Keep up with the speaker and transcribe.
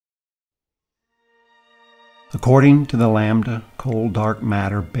According to the lambda cold dark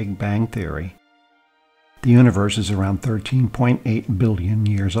matter Big Bang theory, the universe is around 13.8 billion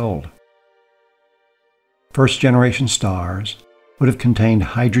years old. First-generation stars would have contained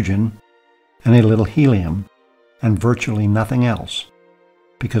hydrogen and a little helium and virtually nothing else,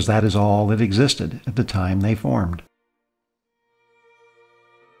 because that is all that existed at the time they formed.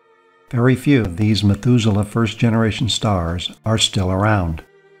 Very few of these Methuselah first-generation stars are still around.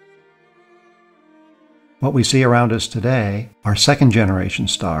 What we see around us today are second-generation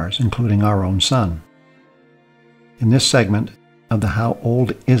stars, including our own Sun. In this segment of the How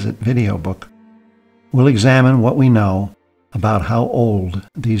Old Is It video book, we'll examine what we know about how old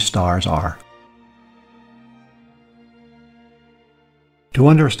these stars are. To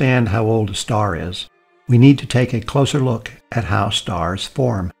understand how old a star is, we need to take a closer look at how stars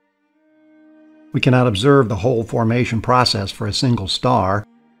form. We cannot observe the whole formation process for a single star.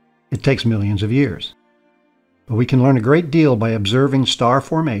 It takes millions of years. But we can learn a great deal by observing star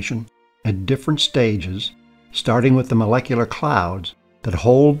formation at different stages, starting with the molecular clouds that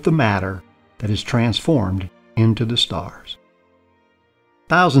hold the matter that is transformed into the stars.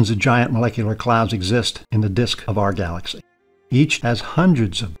 Thousands of giant molecular clouds exist in the disk of our galaxy. Each has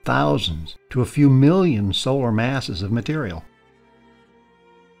hundreds of thousands to a few million solar masses of material.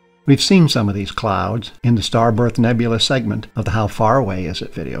 We've seen some of these clouds in the Starbirth Nebula segment of the How Far Away Is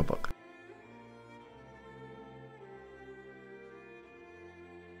It video book.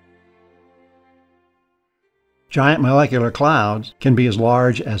 Giant molecular clouds can be as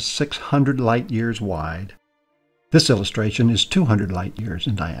large as 600 light-years wide. This illustration is 200 light-years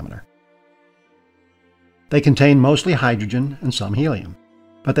in diameter. They contain mostly hydrogen and some helium,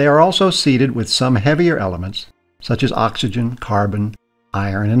 but they are also seeded with some heavier elements, such as oxygen, carbon,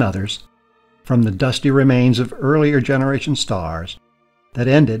 iron, and others, from the dusty remains of earlier generation stars that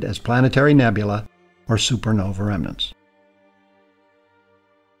ended as planetary nebula or supernova remnants.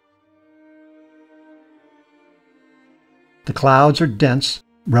 The clouds are dense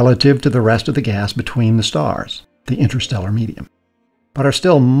relative to the rest of the gas between the stars, the interstellar medium, but are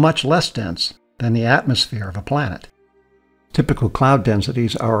still much less dense than the atmosphere of a planet. Typical cloud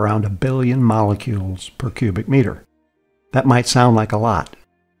densities are around 1 billion molecules per cubic meter. That might sound like a lot,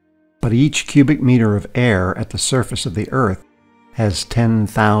 but each cubic meter of air at the surface of the Earth has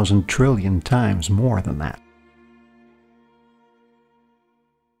 10,000 trillion times more than that.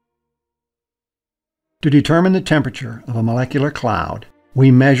 To determine the temperature of a molecular cloud, we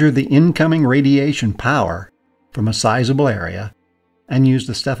measure the incoming radiation power from a sizable area and use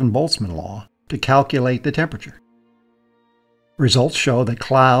the Stefan-Boltzmann law to calculate the temperature. Results show that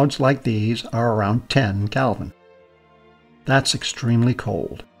clouds like these are around 10 Kelvin. That's extremely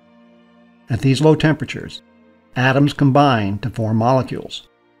cold. At these low temperatures, atoms combine to form molecules,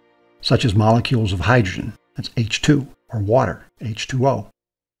 such as molecules of hydrogen, that's H2, or water, H2O.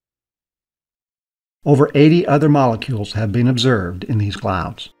 Over 80 other molecules have been observed in these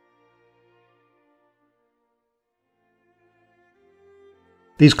clouds.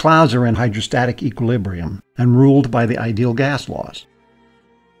 These clouds are in hydrostatic equilibrium and ruled by the ideal gas laws.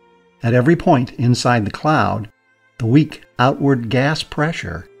 At every point inside the cloud, the weak outward gas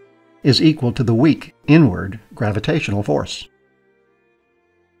pressure is equal to the weak inward gravitational force.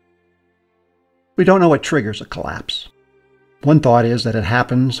 We don't know what triggers a collapse. One thought is that it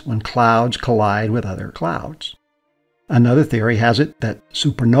happens when clouds collide with other clouds. Another theory has it that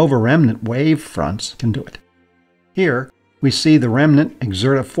supernova remnant wave fronts can do it. Here, we see the remnant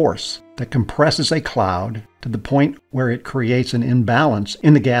exert a force that compresses a cloud to the point where it creates an imbalance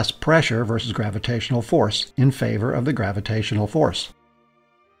in the gas pressure versus gravitational force in favor of the gravitational force.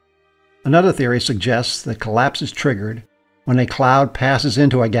 Another theory suggests that collapse is triggered when a cloud passes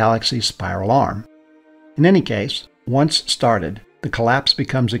into a galaxy's spiral arm. In any case, once started, the collapse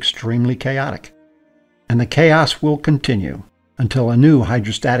becomes extremely chaotic, and the chaos will continue until a new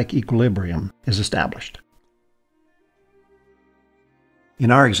hydrostatic equilibrium is established.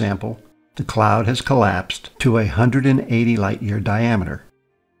 In our example, the cloud has collapsed to a 180 light-year diameter.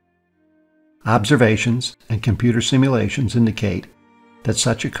 Observations and computer simulations indicate that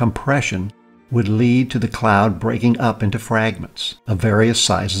such a compression would lead to the cloud breaking up into fragments of various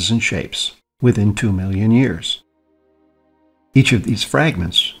sizes and shapes within 2 million years. Each of these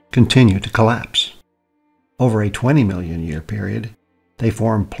fragments continue to collapse. Over a 20 million year period, they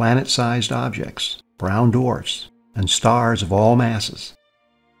form planet-sized objects, brown dwarfs, and stars of all masses.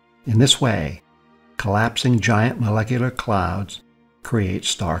 In this way, collapsing giant molecular clouds create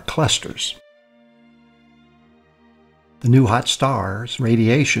star clusters. The new hot stars'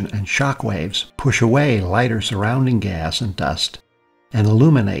 radiation and shock waves push away lighter surrounding gas and dust and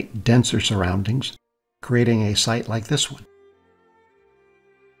illuminate denser surroundings creating a site like this one.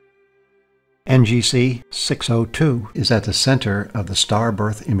 NGC 602 is at the center of the star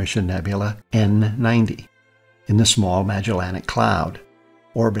birth emission nebula N90 in the Small Magellanic Cloud,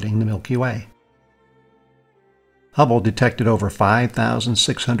 orbiting the Milky Way. Hubble detected over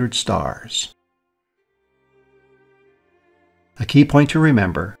 5,600 stars. A key point to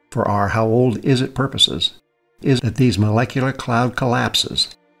remember for our how old is it purposes is that these molecular cloud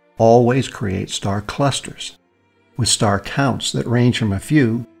collapses always create star clusters, with star counts that range from a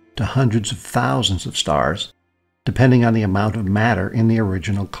few to hundreds of thousands of stars, depending on the amount of matter in the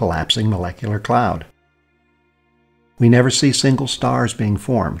original collapsing molecular cloud. We never see single stars being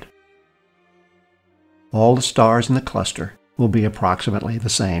formed. All the stars in the cluster will be approximately the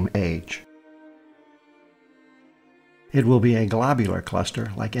same age. It will be a globular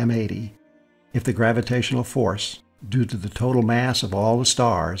cluster like M80 if the gravitational force, due to the total mass of all the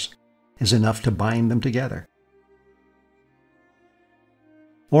stars, is enough to bind them together.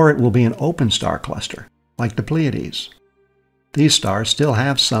 Or it will be an open star cluster like the Pleiades. These stars still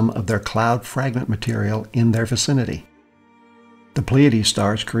have some of their cloud fragment material in their vicinity. The Pleiades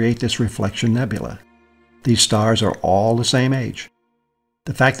stars create this reflection nebula. These stars are all the same age.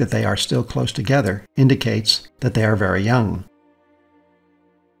 The fact that they are still close together indicates that they are very young.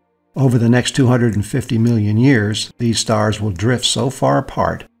 Over the next 250 million years, these stars will drift so far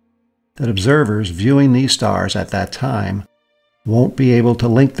apart that observers viewing these stars at that time won't be able to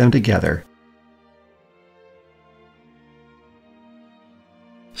link them together.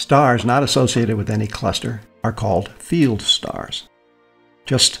 Stars not associated with any cluster are called field stars,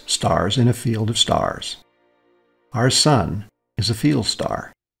 just stars in a field of stars. Our Sun is a field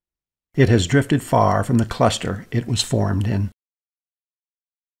star. It has drifted far from the cluster it was formed in.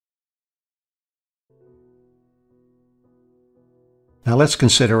 Now let's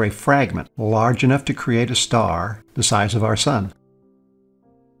consider a fragment large enough to create a star the size of our Sun.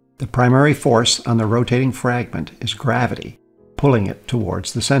 The primary force on the rotating fragment is gravity, pulling it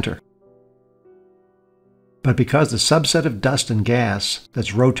towards the center. But because the subset of dust and gas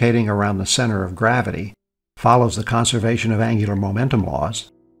that's rotating around the center of gravity follows the conservation of angular momentum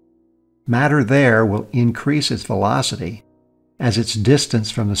laws, matter there will increase its velocity as its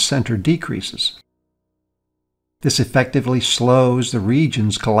distance from the center decreases. This effectively slows the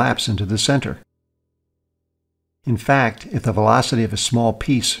region's collapse into the center. In fact, if the velocity of a small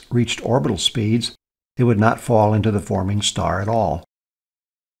piece reached orbital speeds, it would not fall into the forming star at all.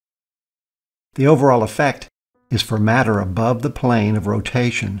 The overall effect is for matter above the plane of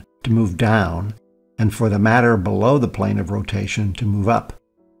rotation to move down and for the matter below the plane of rotation to move up.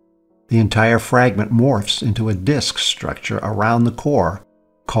 The entire fragment morphs into a disk structure around the core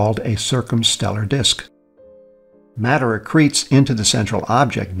called a circumstellar disk. Matter accretes into the central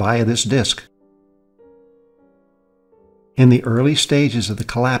object via this disk. In the early stages of the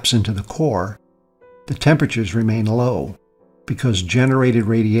collapse into the core, the temperatures remain low because generated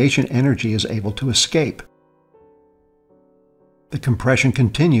radiation energy is able to escape. The compression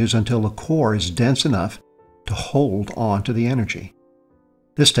continues until the core is dense enough to hold on to the energy.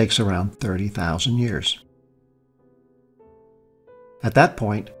 This takes around 30,000 years. At that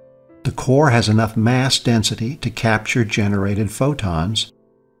point, the core has enough mass density to capture generated photons,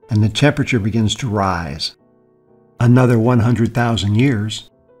 and the temperature begins to rise. Another 100,000 years,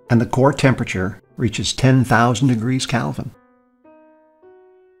 and the core temperature reaches 10,000 degrees Kelvin.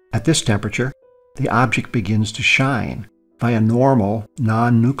 At this temperature, the object begins to shine via normal,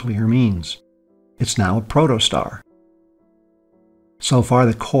 non-nuclear means. It's now a protostar. So far,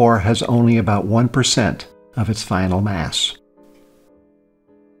 the core has only about 1% of its final mass.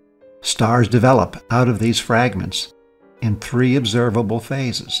 Stars develop out of these fragments in 3 observable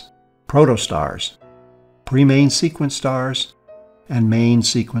phases: protostars, pre-main sequence stars, and main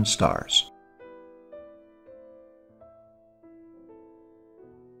sequence stars.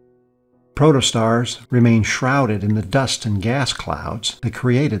 Protostars remain shrouded in the dust and gas clouds that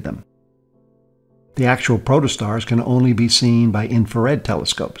created them. The actual protostars can only be seen by infrared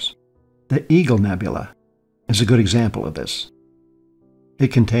telescopes. The Eagle Nebula is a good example of this.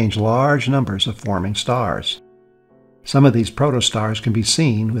 It contains large numbers of forming stars. Some of these protostars can be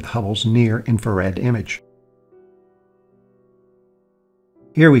seen with Hubble's near-infrared image.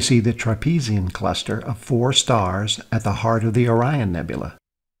 Here we see the trapezium cluster of 4 stars at the heart of the Orion Nebula.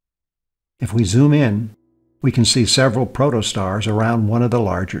 If we zoom in, we can see several protostars around one of the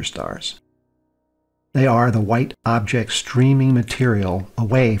larger stars. They are the white object streaming material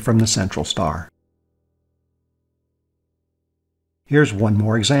away from the central star. Here's one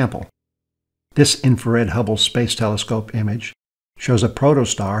more example. This infrared Hubble Space Telescope image shows a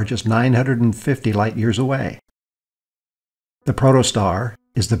protostar just 950 light-years away. The protostar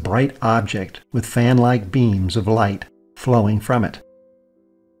is the bright object with fan-like beams of light flowing from it.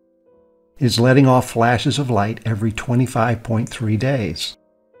 It is letting off flashes of light every 25.3 days.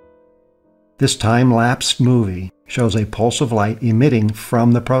 This time-lapse movie shows a pulse of light emitting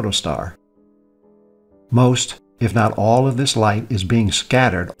from the protostar. Most, if not all, of this light is being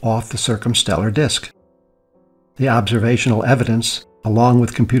scattered off the circumstellar disk. The observational evidence, along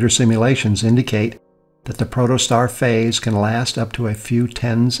with computer simulations, indicate that the protostar phase can last up to a few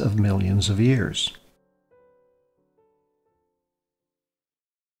tens of millions of years.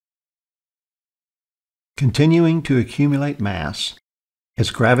 Continuing to accumulate mass,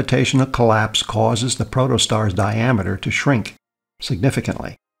 its gravitational collapse causes the protostar's diameter to shrink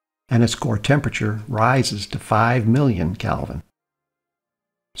significantly, and its core temperature rises to 5 million Kelvin.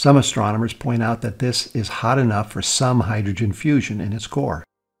 Some astronomers point out that this is hot enough for some hydrogen fusion in its core.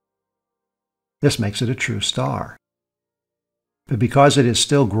 This makes it a true star. But because it is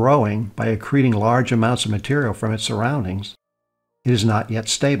still growing by accreting large amounts of material from its surroundings, it is not yet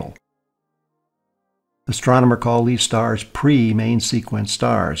stable. Astronomers call these stars pre-main sequence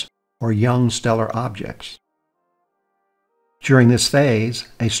stars, or young stellar objects. During this phase,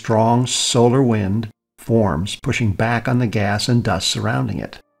 a strong solar wind forms, pushing back on the gas and dust surrounding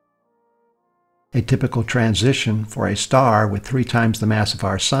it. A typical transition for a star with 3 times the mass of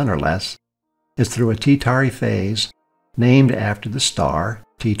our Sun or less is through a T Tauri phase named after the star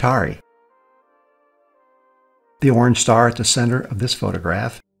T Tauri. The orange star at the center of this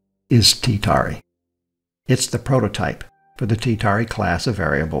photograph is T Tauri. It's the prototype for the T Tauri class of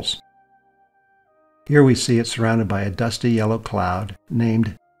variables. Here we see it surrounded by a dusty yellow cloud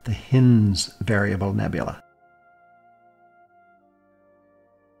named the Hins variable nebula.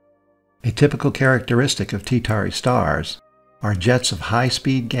 A typical characteristic of T Tauri stars are jets of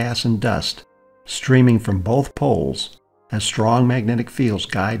high-speed gas and dust streaming from both poles as strong magnetic fields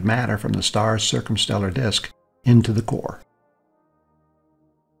guide matter from the star's circumstellar disk into the core.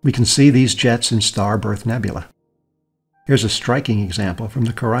 We can see these jets in star-birth nebula. Here's a striking example from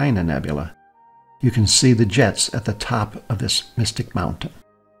the Carina Nebula. You can see the jets at the top of this mystic mountain.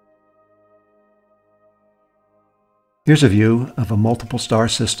 Here's a view of a multiple star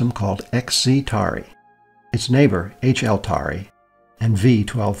system called XC Tauri, its neighbor HL Tauri, and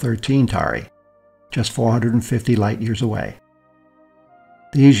V1213 Tauri, just 450 light-years away.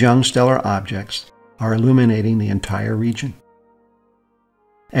 These young stellar objects are illuminating the entire region.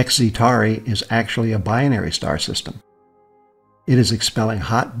 XC Tauri is actually a binary star system. It is expelling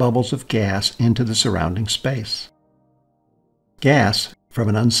hot bubbles of gas into the surrounding space. Gas from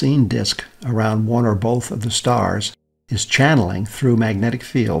an unseen disk around one or both of the stars is channeling through magnetic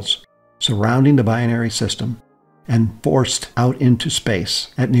fields surrounding the binary system and forced out into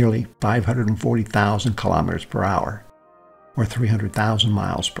space at nearly 540,000 kilometers per hour, or 300,000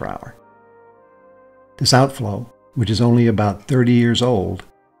 miles per hour. This outflow, which is only about 30 years old,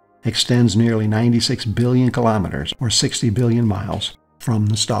 extends nearly 96 billion kilometers, or 60 billion miles, from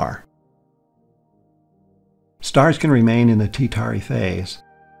the star. Stars can remain in the T Tauri phase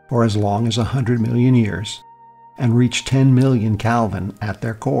for as long as 100 million years and reach 10 million Kelvin at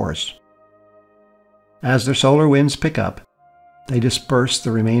their cores. As their solar winds pick up, they disperse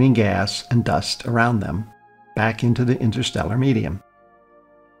the remaining gas and dust around them back into the interstellar medium.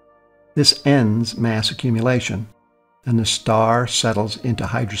 This ends mass accumulation, and the star settles into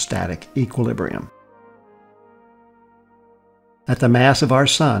hydrostatic equilibrium. At the mass of our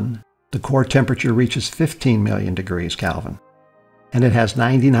Sun, the core temperature reaches 15 million degrees Kelvin, and it has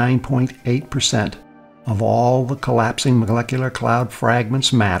 99.8% of all the collapsing molecular cloud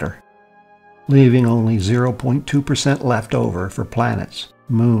fragments matter, leaving only 0.2% left over for planets,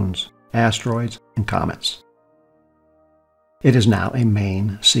 moons, asteroids, and comets. It is now a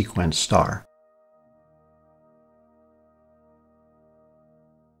main sequence star.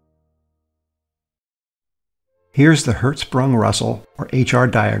 Here's the Hertzsprung-Russell, or HR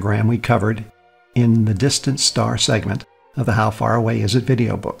diagram we covered in the distant star segment of the How Far Away Is It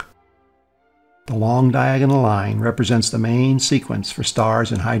video book. The long diagonal line represents the main sequence for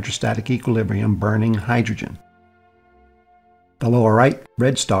stars in hydrostatic equilibrium burning hydrogen. The lower right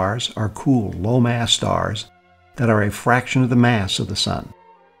red stars are cool, low-mass stars that are a fraction of the mass of the Sun.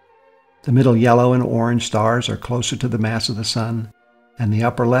 The middle yellow and orange stars are closer to the mass of the Sun, and the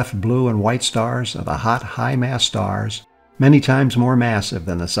upper left blue and white stars are the hot, high-mass stars, many times more massive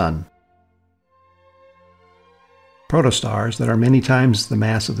than the Sun. Protostars that are many times the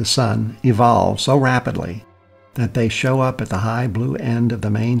mass of the Sun evolve so rapidly that they show up at the high blue end of the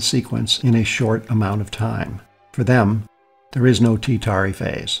main sequence in a short amount of time. For them, There is no T Tauri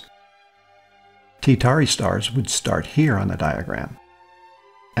phase. T Tauri stars would start here on the diagram.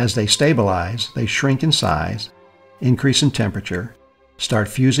 As they stabilize, they shrink in size, increase in temperature, start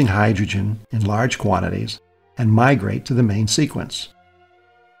fusing hydrogen in large quantities, and migrate to the main sequence.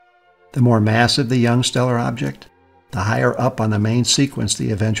 The more massive the young stellar object, the higher up on the main sequence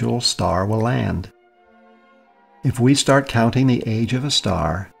the eventual star will land. If we start counting the age of a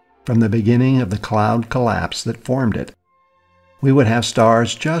star from the beginning of the cloud collapse that formed it, we would have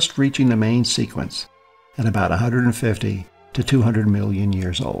stars just reaching the main sequence at about 150 to 200 million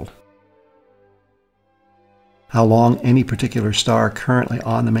years old. How long any particular star currently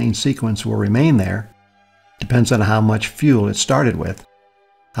on the main sequence will remain there depends on how much fuel it started with,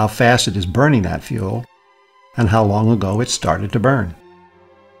 how fast it is burning that fuel, and how long ago it started to burn.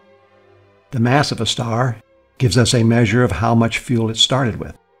 The mass of a star gives us a measure of how much fuel it started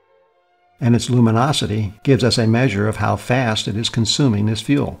with, and its luminosity gives us a measure of how fast it is consuming this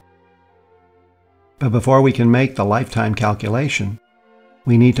fuel. But before we can make the lifetime calculation,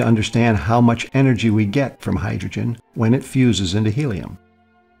 we need to understand how much energy we get from hydrogen when it fuses into helium.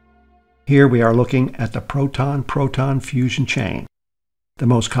 Here we are looking at the proton-proton fusion chain, the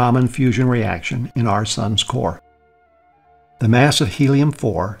most common fusion reaction in our Sun's core. The mass of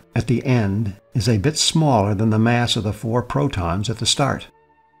helium-4 at the end is a bit smaller than the mass of the 4 protons at the start.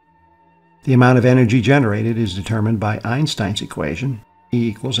 The amount of energy generated is determined by Einstein's equation,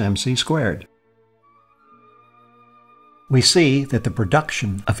 E = mc². We see that the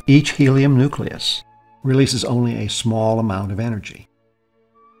production of each helium nucleus releases only a small amount of energy.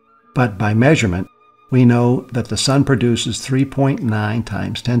 But by measurement, we know that the Sun produces 3.9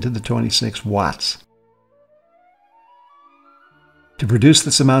 times 10 to the 26 watts. To produce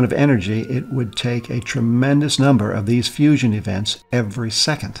this amount of energy, it would take a tremendous number of these fusion events every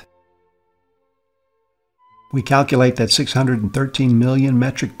second. We calculate that 613 million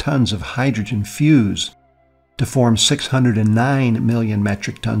metric tons of hydrogen fuse to form 609 million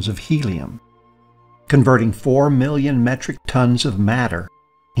metric tons of helium, converting 4 million metric tons of matter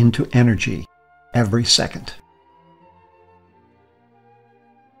into energy every second.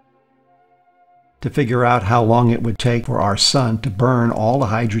 To figure out how long it would take for our Sun to burn all the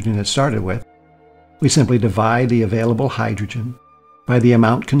hydrogen it started with, we simply divide the available hydrogen by the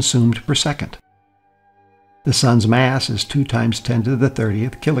amount consumed per second. The Sun's mass is 2 times 10 to the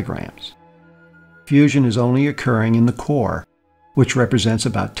 30th kilograms. Fusion is only occurring in the core, which represents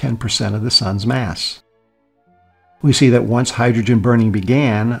about 10% of the Sun's mass. We see that once hydrogen burning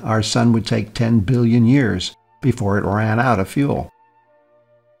began, our Sun would take 10 billion years before it ran out of fuel.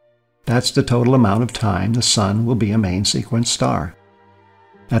 That's the total amount of time the Sun will be a main sequence star.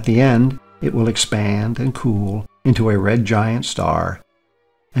 At the end, it will expand and cool into a red giant star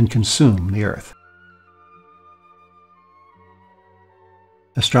and consume the Earth.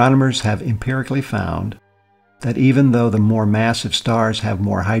 Astronomers have empirically found that even though the more massive stars have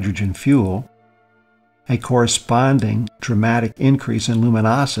more hydrogen fuel, a corresponding dramatic increase in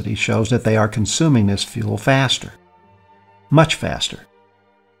luminosity shows that they are consuming this fuel faster, much faster.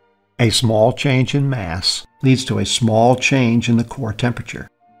 A small change in mass leads to a small change in the core temperature,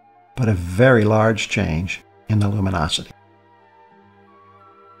 but a very large change in the luminosity.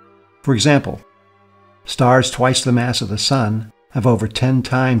 For example, stars twice the mass of the Sun have over 10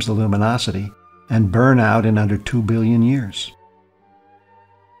 times the luminosity and burn out in under 2 billion years.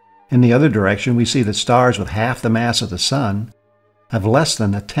 In the other direction, we see that stars with half the mass of the Sun have less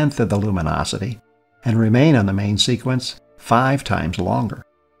than 1/10 of the luminosity and remain on the main sequence 5 times longer.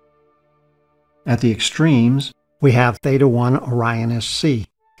 At the extremes, we have Theta 1 Orionis C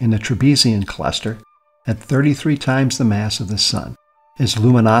in the Trebizond cluster at 33 times the mass of the Sun. Its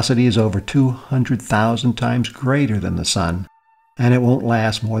luminosity is over 200,000 times greater than the Sun, and it won't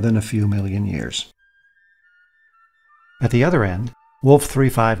last more than a few million years. At the other end, Wolf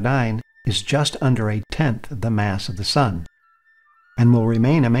 359 is just under 1/10 of the mass of the Sun, and will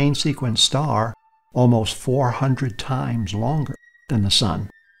remain a main sequence star almost 400 times longer than the Sun.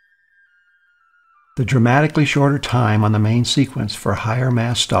 The dramatically shorter time on the main sequence for higher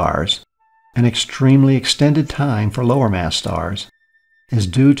mass stars and extremely extended time for lower mass stars is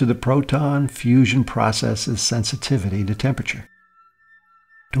due to the proton fusion process's sensitivity to temperature.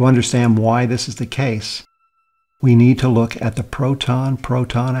 To understand why this is the case, we need to look at the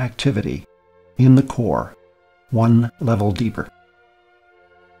proton-proton activity in the core one level deeper.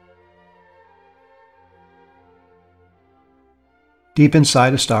 Deep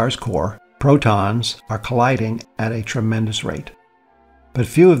inside a star's core, protons are colliding at a tremendous rate. But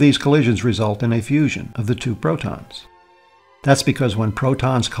few of these collisions result in a fusion of the two protons. That's because when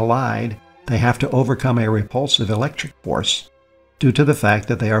protons collide, they have to overcome a repulsive electric force due to the fact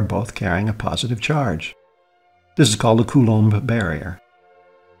that they are both carrying a positive charge. This is called the Coulomb Barrier.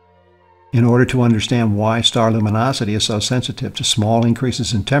 In order to understand why star luminosity is so sensitive to small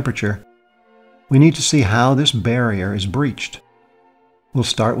increases in temperature, we need to see how this barrier is breached. We'll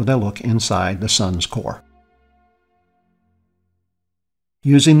start with a look inside the Sun's core.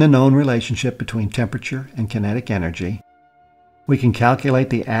 Using the known relationship between temperature and kinetic energy, we can calculate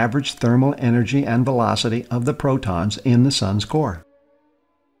the average thermal energy and velocity of the protons in the Sun's core.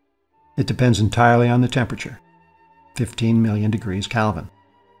 It depends entirely on the temperature, 15 million degrees Kelvin.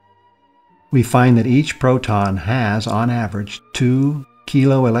 We find that each proton has, on average, 2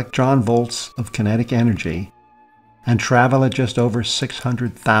 kilo-electron-volts of kinetic energy and travel at just over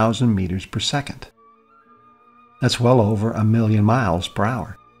 600,000 meters per second. That's well over 1,000,000 miles per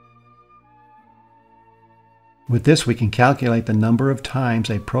hour. With this, we can calculate the number of times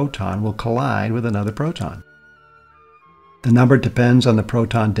a proton will collide with another proton. The number depends on the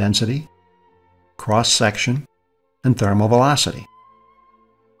proton density, cross-section, and thermal velocity.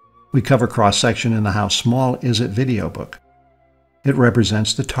 We cover cross-section in the How Small Is It video book. It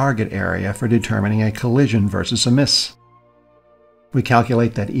represents the target area for determining a collision versus a miss. We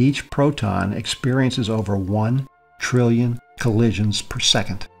calculate that each proton experiences over 1 trillion collisions per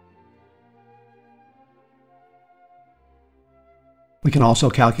second. We can also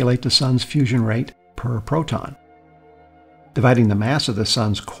calculate the Sun's fusion rate per proton. Dividing the mass of the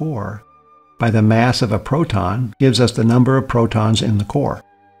Sun's core by the mass of a proton gives us the number of protons in the core.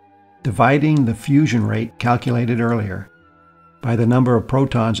 Dividing the fusion rate calculated earlier by the number of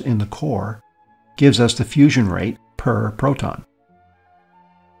protons in the core gives us the fusion rate per proton.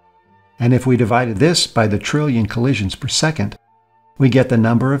 And if we divided this by the trillion collisions per second, we get the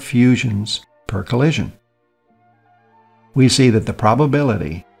number of fusions per collision. We see that the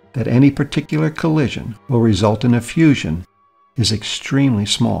probability that any particular collision will result in a fusion is extremely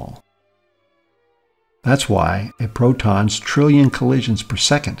small. That's why a proton's trillion collisions per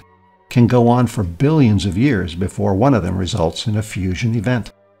second can go on for billions of years before one of them results in a fusion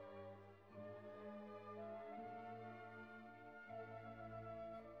event.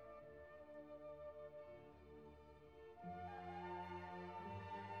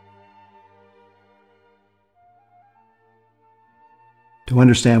 To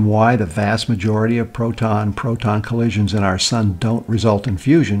understand why the vast majority of proton-proton collisions in our Sun don't result in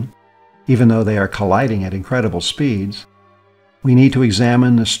fusion, even though they are colliding at incredible speeds, we need to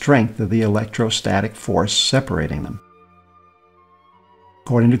examine the strength of the electrostatic force separating them.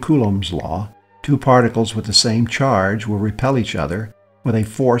 According to Coulomb's law, two particles with the same charge will repel each other with a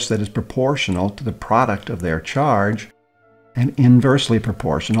force that is proportional to the product of their charge and inversely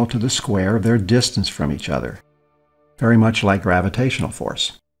proportional to the square of their distance from each other, very much like gravitational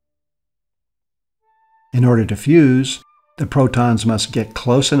force. In order to fuse, the protons must get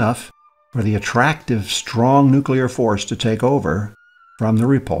close enough for the attractive, strong nuclear force to take over from the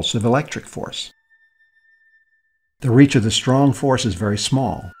repulsive electric force. The reach of the strong force is very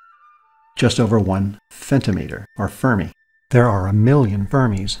small, just over 1 femtometer, or Fermi. There are 1,000,000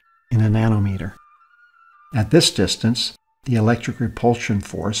 Fermis in a nanometer. At this distance, the electric repulsion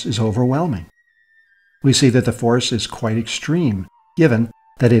force is overwhelming. We see that the force is quite extreme, given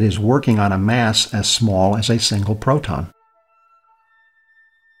that it is working on a mass as small as a single proton.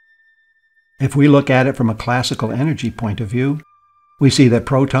 If we look at it from a classical energy point of view, we see that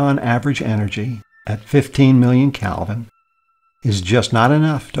proton average energy at 15 million Kelvin is just not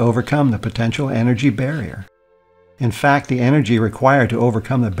enough to overcome the potential energy barrier. In fact, the energy required to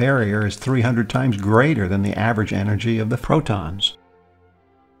overcome the barrier is 300 times greater than the average energy of the protons.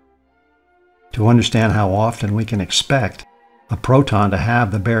 To understand how often we can expect a proton to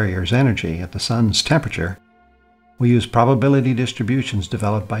have the barrier's energy at the Sun's temperature, we use probability distributions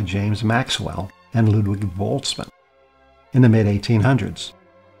developed by James Maxwell and Ludwig Boltzmann in the mid-1800s.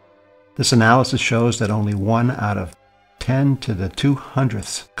 This analysis shows that only 1 out of 10 to the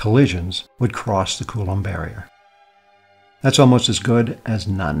 200th collisions would cross the Coulomb barrier. That's almost as good as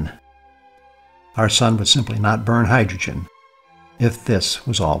none. Our Sun would simply not burn hydrogen if this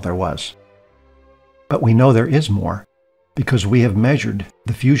was all there was. But we know there is more because we have measured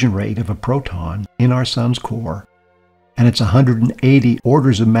the fusion rate of a proton in our Sun's core, and it's 180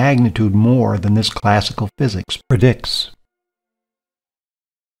 orders of magnitude more than this classical physics predicts.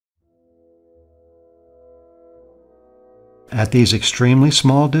 At these extremely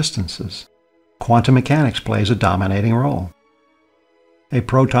small distances, quantum mechanics plays a dominating role. A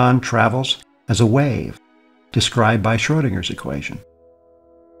proton travels as a wave, described by Schrödinger's equation.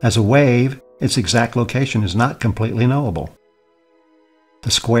 As a wave, its exact location is not completely knowable.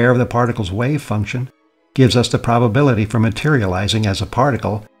 The square of the particle's wave function gives us the probability for materializing as a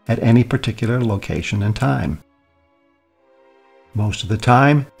particle at any particular location and time. Most of the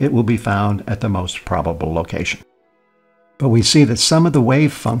time, it will be found at the most probable location. But we see that some of the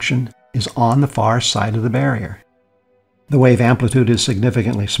wave function is on the far side of the barrier. The wave amplitude is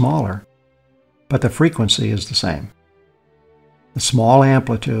significantly smaller, but the frequency is the same. The small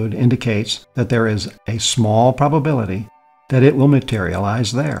amplitude indicates that there is a small probability that it will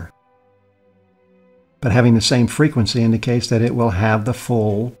materialize there. But having the same frequency indicates that it will have the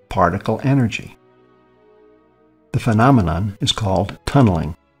full particle energy. The phenomenon is called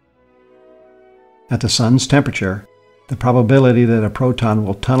tunneling. At the sun's temperature, the probability that a proton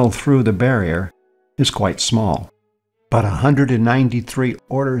will tunnel through the barrier is quite small, but 193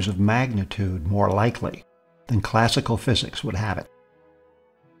 orders of magnitude more likely than classical physics would have it.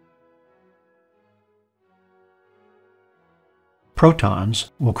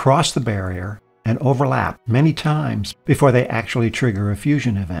 Protons will cross the barrier and overlap many times before they actually trigger a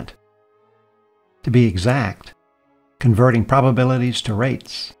fusion event. To be exact, converting probabilities to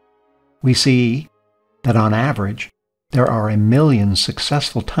rates, we see that on average, there are 1 million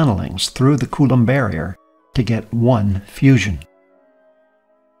successful tunnelings through the Coulomb Barrier to get one fusion.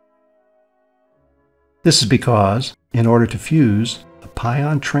 This is because, in order to fuse, a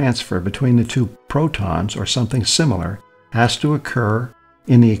pion transfer between the two protons or something similar has to occur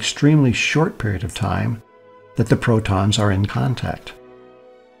in the extremely short period of time that the protons are in contact.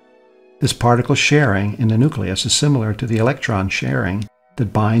 This particle sharing in the nucleus is similar to the electron sharing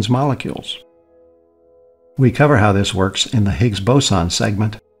that binds molecules. We cover how this works in the Higgs boson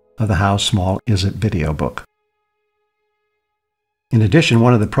segment of the How Small Is It video book. In addition,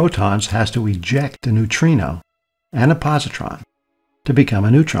 one of the protons has to eject a neutrino and a positron to become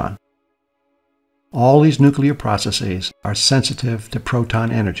a neutron. All these nuclear processes are sensitive to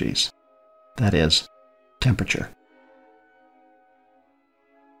proton energies, that is, temperature.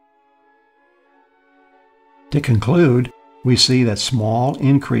 To conclude, we see that small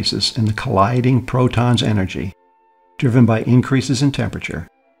increases in the colliding proton's energy, driven by increases in temperature,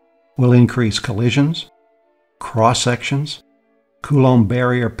 will increase collisions, cross-sections, Coulomb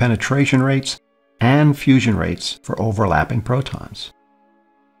barrier penetration rates, and fusion rates for overlapping protons.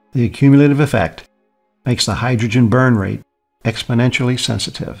 The accumulative effect makes the hydrogen burn rate exponentially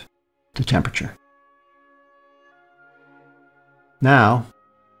sensitive to temperature. Now,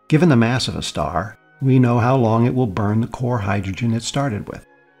 given the mass of a star, we know how long it will burn the core hydrogen it started with.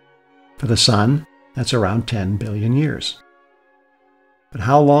 For the Sun, that's around 10 billion years. But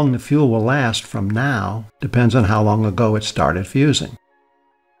how long the fuel will last from now depends on how long ago it started fusing.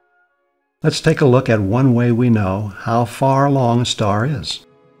 Let's take a look at one way we know how far along a star is.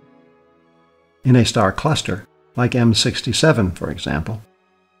 In a star cluster, like M67 for example,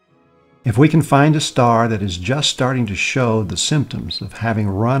 if we can find a star that is just starting to show the symptoms of having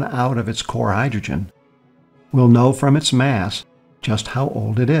run out of its core hydrogen, we'll know from its mass just how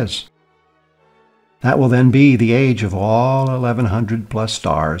old it is. That will then be the age of all 1100 plus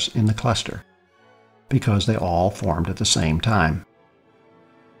stars in the cluster, because they all formed at the same time.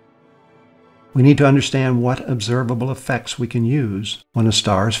 We need to understand what observable effects we can use when a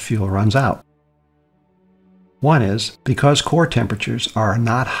star's fuel runs out. One is, because core temperatures are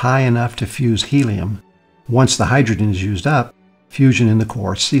not high enough to fuse helium, once the hydrogen is used up, fusion in the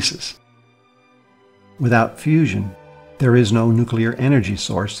core ceases. Without fusion, there is no nuclear energy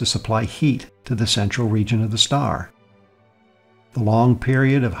source to supply heat to the central region of the star. The long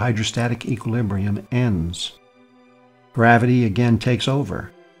period of hydrostatic equilibrium ends. Gravity again takes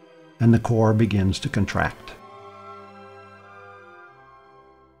over, and the core begins to contract.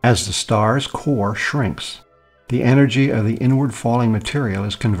 As the star's core shrinks, the energy of the inward falling material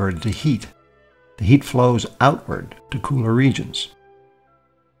is converted to heat. The heat flows outward to cooler regions.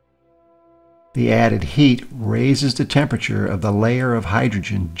 The added heat raises the temperature of the layer of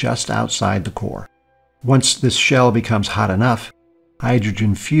hydrogen just outside the core. Once this shell becomes hot enough,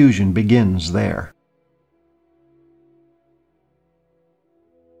 hydrogen fusion begins there.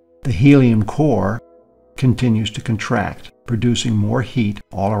 The helium core continues to contract, producing more heat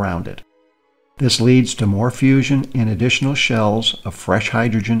all around it. This leads to more fusion in additional shells of fresh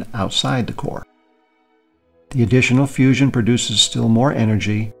hydrogen outside the core. The additional fusion produces still more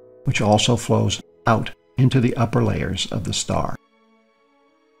energy, which also flows out into the upper layers of the star.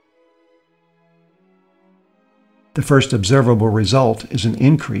 The first observable result is an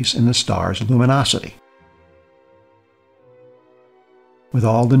increase in the star's luminosity. With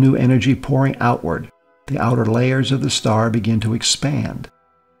all the new energy pouring outward, the outer layers of the star begin to expand.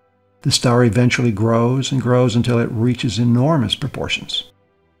 The star eventually grows and grows until it reaches enormous proportions.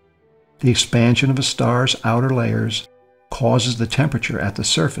 The expansion of a star's outer layers causes the temperature at the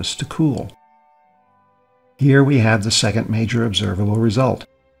surface to cool. Here we have the second major observable result.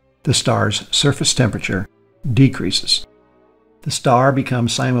 The star's surface temperature decreases. The star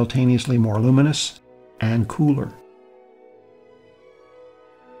becomes simultaneously more luminous and cooler.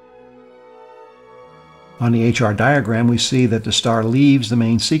 On the HR diagram, we see that the star leaves the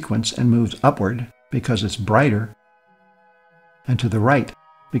main sequence and moves upward because it's brighter, and to the right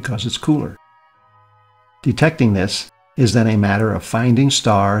because it's cooler. Detecting this is then a matter of finding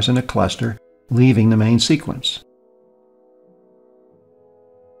stars in a cluster leaving the main sequence.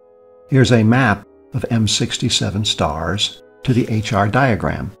 Here's a map of M67 stars to the HR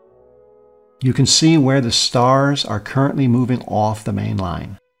diagram. You can see where the stars are currently moving off the main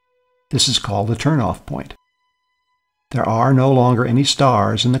line. This is called the turn-off point. There are no longer any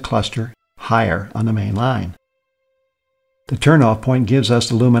stars in the cluster higher on the main line. The turn-off point gives us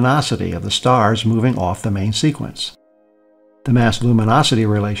the luminosity of the stars moving off the main sequence. The mass-luminosity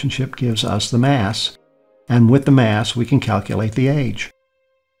relationship gives us the mass, and with the mass we can calculate the age.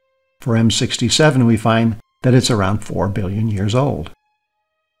 For M67 we find that it's around 4 billion years old.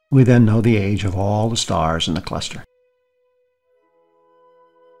 We then know the age of all the stars in the cluster.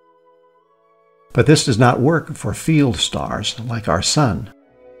 But this does not work for field stars like our Sun.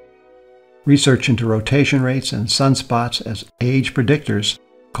 Research into rotation rates and sunspots as age predictors,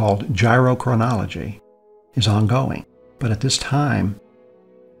 called gyrochronology, is ongoing. But at this time,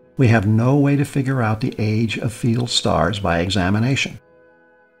 we have no way to figure out the age of field stars by examination.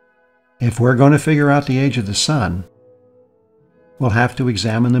 If we're going to figure out the age of the Sun, we'll have to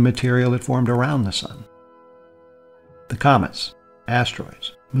examine the material it formed around the Sun. The comets,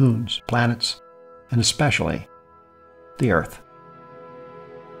 asteroids, moons, planets, and especially the Earth.